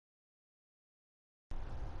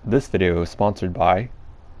This video is sponsored by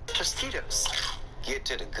Tostitos. Get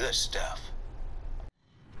to the good stuff.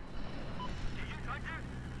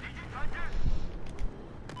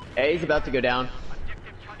 A's about to go down.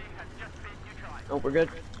 Oh, we're good,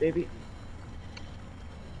 baby.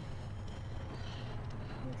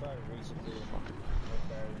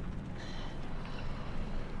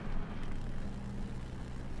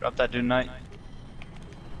 Drop that dude night.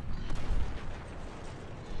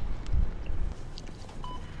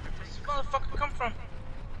 Where's this motherfucker come from?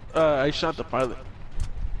 I shot the pilot.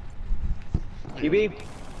 DB,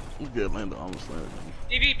 We good, Lando. Almost landed.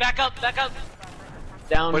 DB, back up, back up.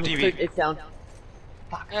 down. What DB? It's down.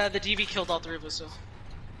 The DB killed all three of us, so.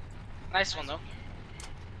 Nice one, though.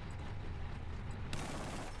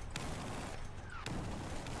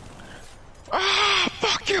 Ah,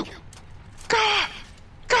 fuck you! God!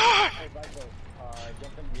 God!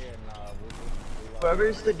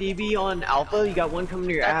 Whoever's the DB on Alpha, you got one coming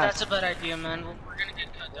to your ass. That's a bad idea, man. We're gonna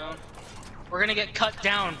get cut down. We're gonna get cut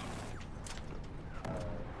down.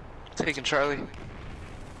 Taking Charlie.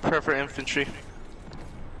 Prepare for infantry.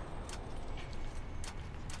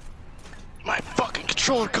 My fucking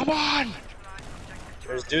controller, come on!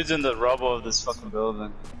 There's dudes in the rubble of this fucking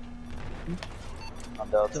building. On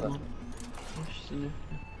Delta. Oh, she's in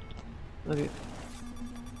there. Okay.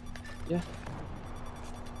 Yeah.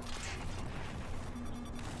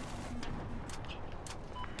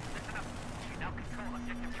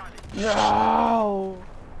 No.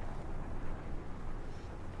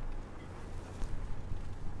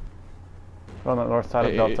 We're on the north side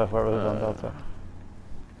of Delta, whoever lives on Delta.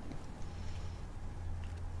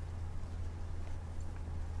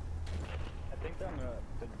 I think on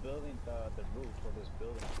the building, the roof of this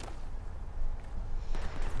building.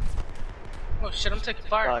 Oh shit, I'm taking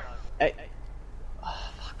fire. Hey.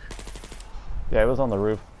 Yeah, it was on the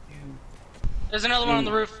roof. There's another one on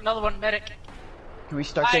the roof. Another one, medic. Can we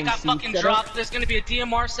start I getting got seeds fucking set dropped. up? There's gonna be a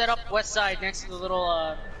DMR set up west side next to the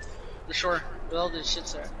little, the shore. With all this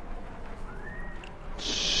shit's there.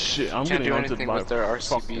 Shit, I'm Can't getting do hunted anything by with their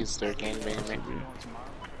fucking RCBs, they're gangbanging me.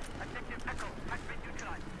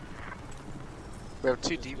 We have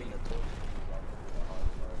two DB.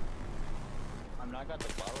 I'm not got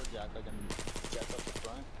the power jack, I can jack up the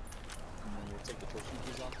front. And then we'll take the torsion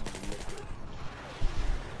keys off and we'll lift it.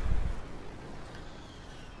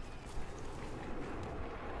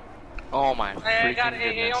 Oh my Hey, I got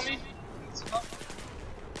freaking AA on goodness. me.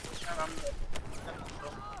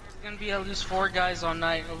 There's gonna be at least 4 guys on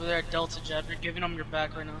night over there at Delta Jet. You're giving them your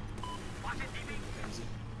back right now. Yeah,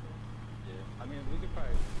 I mean, we could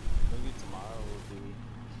probably, maybe tomorrow we'll do.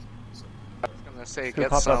 I was gonna say Should get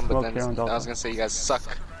pop that some, but smoke then here on I Delta. was gonna say you guys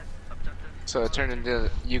suck. So it turned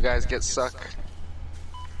into you guys get suck.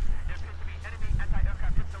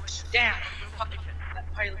 Damn! Fucking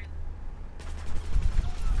that pilot.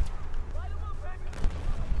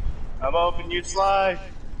 I'm open, you slide!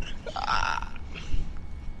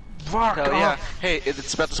 Fuck Hell off. yeah. Hey,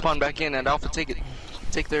 it's about to spawn back in and Alpha, take it.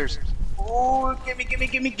 Take theirs. Oh, gimme!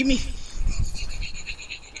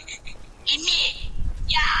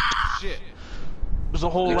 Shit. There's a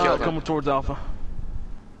whole You lot killed him. coming towards Alpha.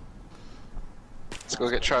 Let's go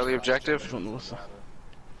get Charlie objective. From the west side.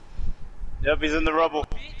 Yep, he's in the rubble.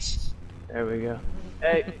 There we go.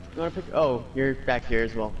 Hey, you wanna pick? Oh, you're back here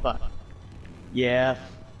as well. Fuck. Yeah.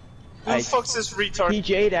 Who the fuck's this retard? He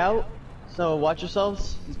J'd out, so watch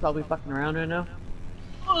yourselves. He's probably fucking around right now.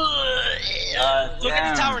 Look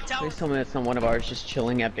at the tower, tower. Please tell me that's not one of ours just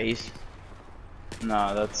chilling at base.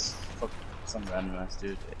 Nah, that's some random ass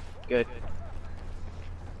dude. Good.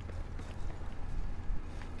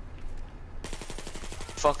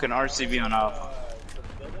 Fucking RCB on Alpha.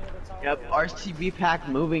 Yep, RCB pack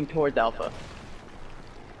moving towards Alpha.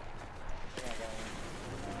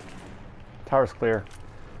 Tower's clear.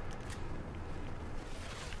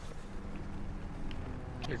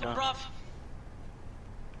 You're It's done. rough.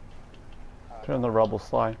 Turn the rubble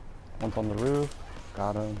slide. One's on the roof.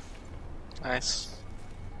 Got him. Nice.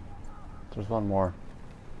 There's one more.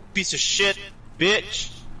 Piece of shit,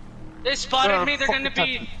 bitch! They spotted me. They're gonna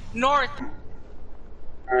be north.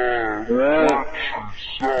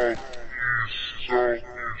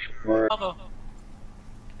 Bravo.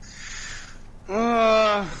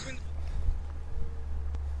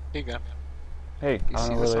 Here you go. Hey, You I don't see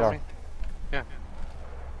know where this they on are. me? Yeah.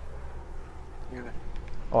 You're there.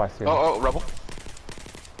 Oh, I see them. Oh, rebel.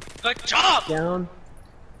 Good job. Down.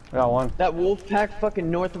 I got one. That wolf pack fucking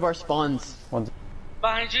north of our spawns. One's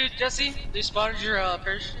Behind you, Jesse. They spotted your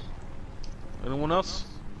parachute. Anyone else?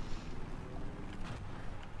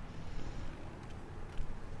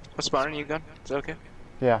 What's spawning you gun? Is that okay?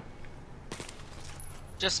 yeah.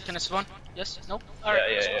 Just can I spawn? Yes? Nope? Alright.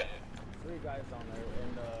 Yeah. 3 guys down there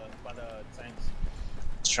in by the tanks.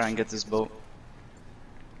 Let's try and get this boat.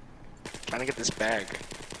 Trying to get this bag.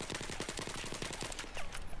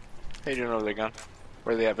 Hey, do you know where they're gone?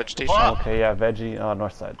 Where they at? Vegetation? Okay, yeah, veggie,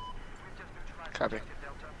 north side. Copy.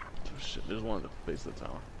 Oh, shit, there's one at the base of the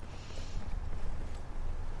tower.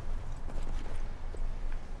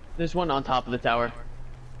 There's one on top of the tower.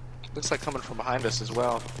 Looks like coming from behind us as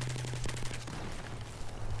well.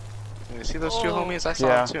 You see those 2 homies? I saw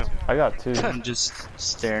Yeah, them too. I got 2. I'm just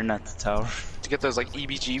staring at the tower. To get those like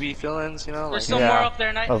EBGB feelings, you know? Like, There's still more up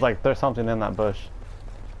there, Knight. I was like, there's something in that bush.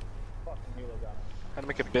 Fucking helo got him. had to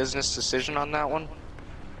make a business decision on that one.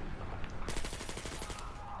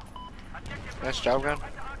 Nice job, gun.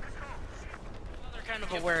 They're kind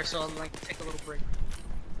of aware, so I'll like take a little break.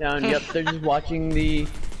 Down, yep, they're just watching the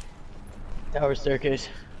tower staircase.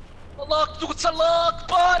 Allah, dude, Allah,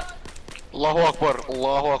 bud! Allahu Akbar,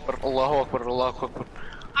 Allahu Akbar, Allahu Akbar, Allahu Akbar.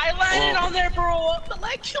 I landed on there, bro! The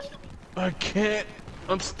leg killed me! I can't.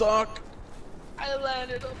 I'm stuck. I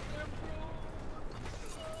landed up there, bro.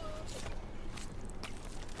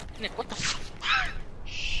 Nick, what the fuck?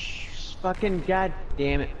 Fucking god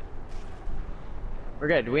damn it. We're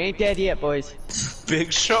good. We ain't dead yet, boys.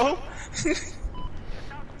 Big Show?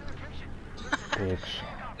 Bitch.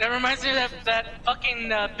 That reminds me of that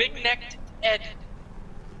fucking big-necked Ed.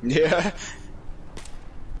 Yeah.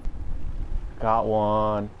 Got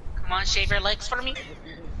one. Come on, shave your legs for me.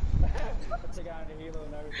 That's a guy in the helo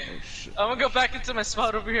and everything. I'm gonna go back into my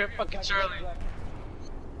spot over here at fucking Charlie.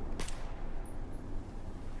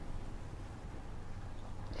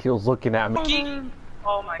 He was looking at me.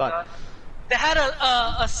 Oh my Fuck. god. They had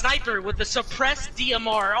a sniper with a suppressed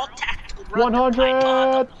DMR, all tactical.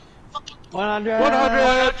 100! 100!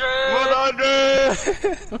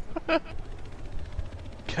 100!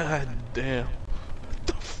 God damn. What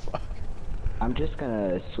the fuck? I'm just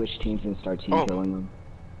gonna switch teams and start team killing them.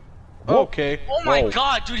 Okay. Oh my Whoa.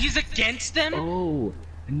 god, dude, he's against them? Oh,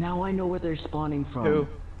 now I know where they're spawning from. Who?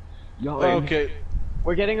 Y'all Okay.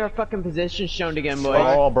 We're getting our fucking positions shown again, boys.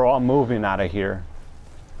 Oh, bro, I'm moving out of here.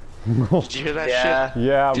 Did you hear that Yeah.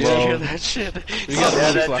 Yeah, shit? Did you hear bro. that shit?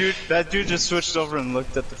 Yeah, that dude just switched over and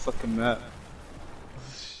looked at the fucking map.